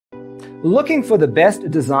Looking for the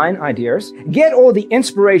best design ideas? Get all the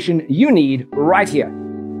inspiration you need right here.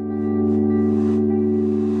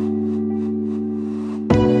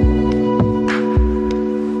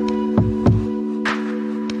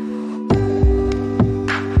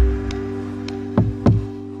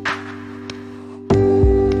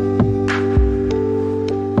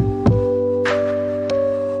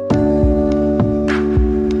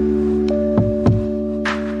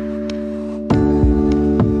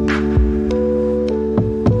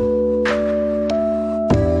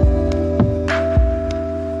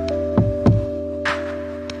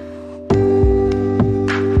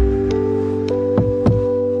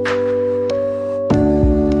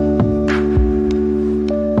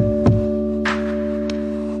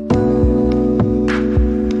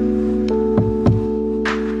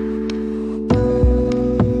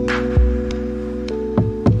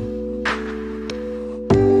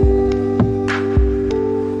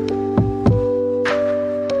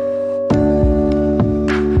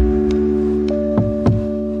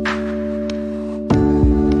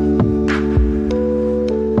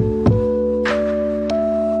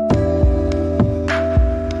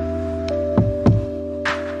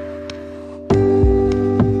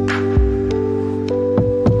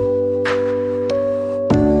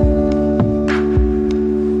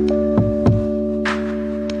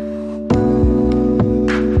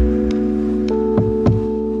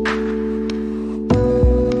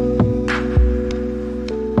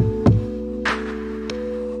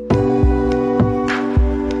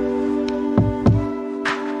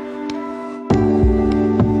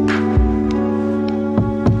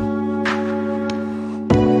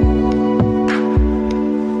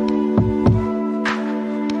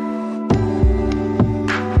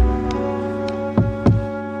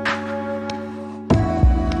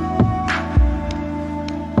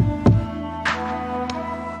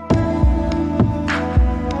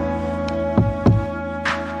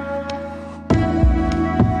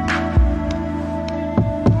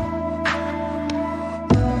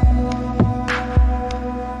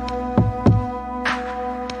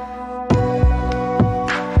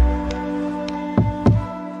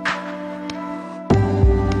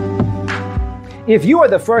 If you are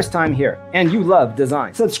the first time here and you love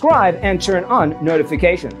design, subscribe and turn on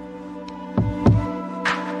notifications.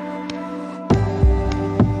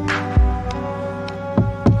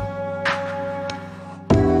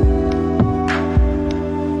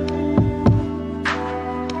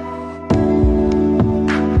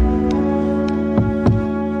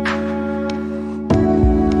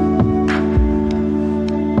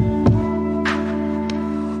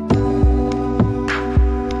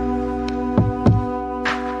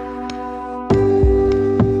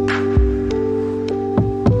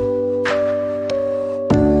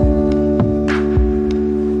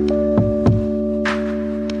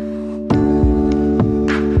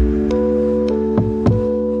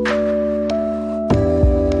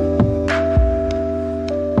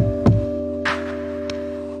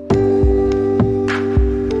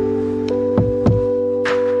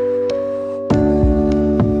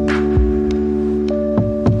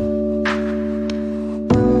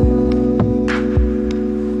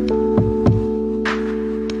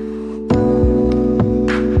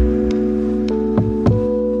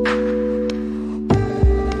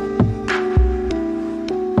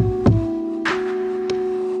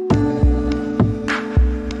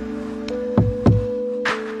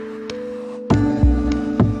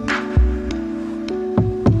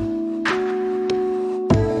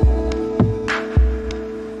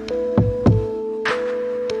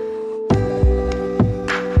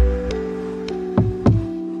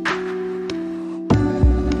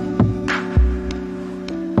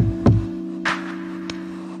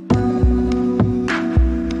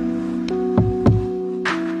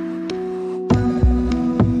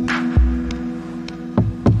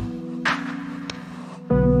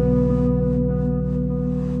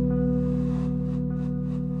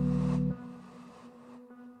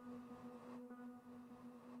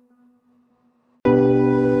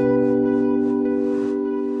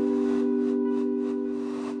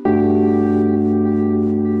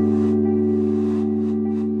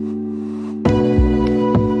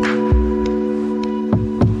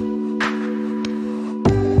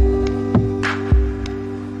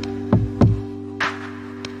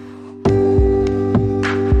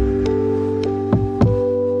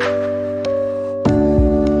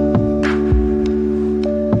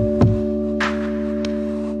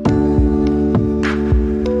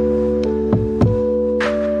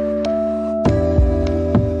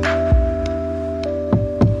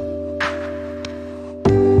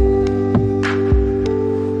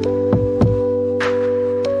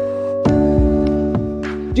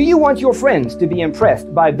 Do you want your friends to be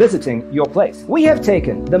impressed by visiting your place? We have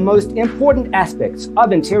taken the most important aspects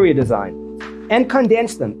of interior design and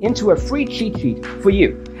condensed them into a free cheat sheet for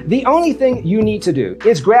you. The only thing you need to do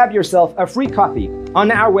is grab yourself a free copy on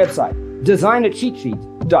our website,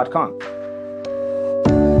 designercheatsheet.com.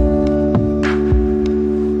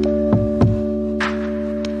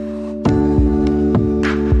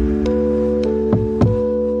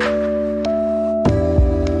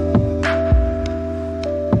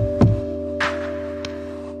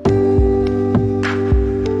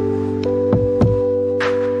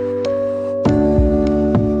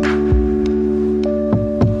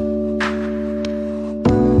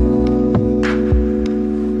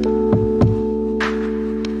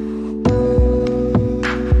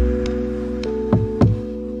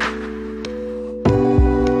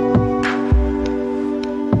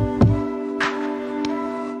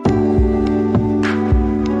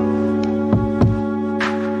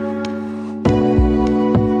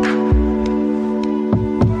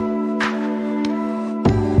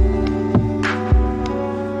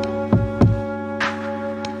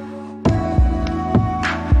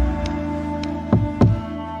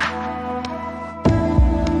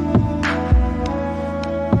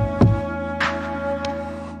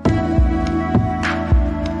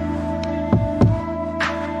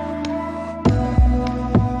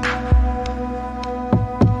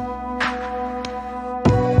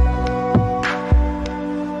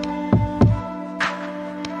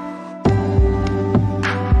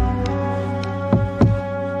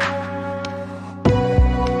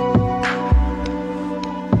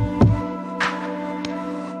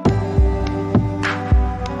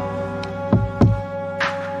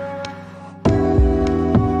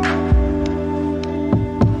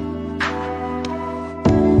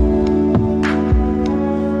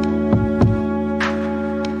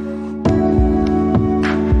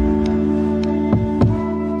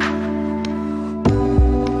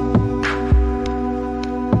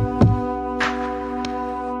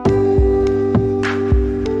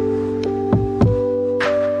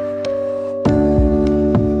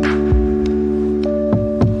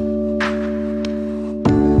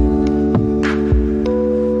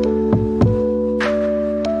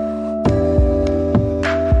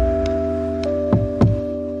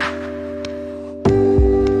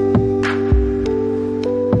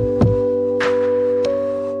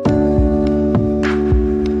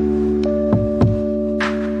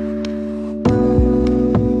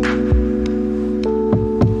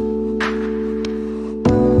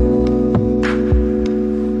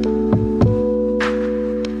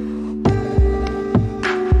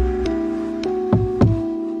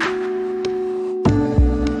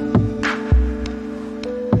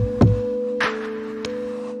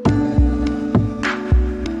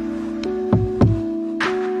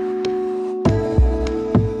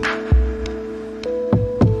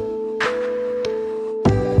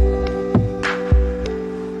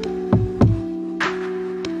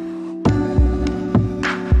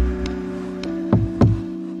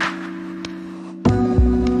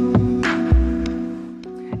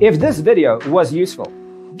 If this video was useful,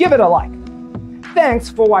 give it a like. Thanks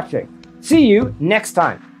for watching. See you next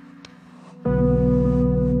time.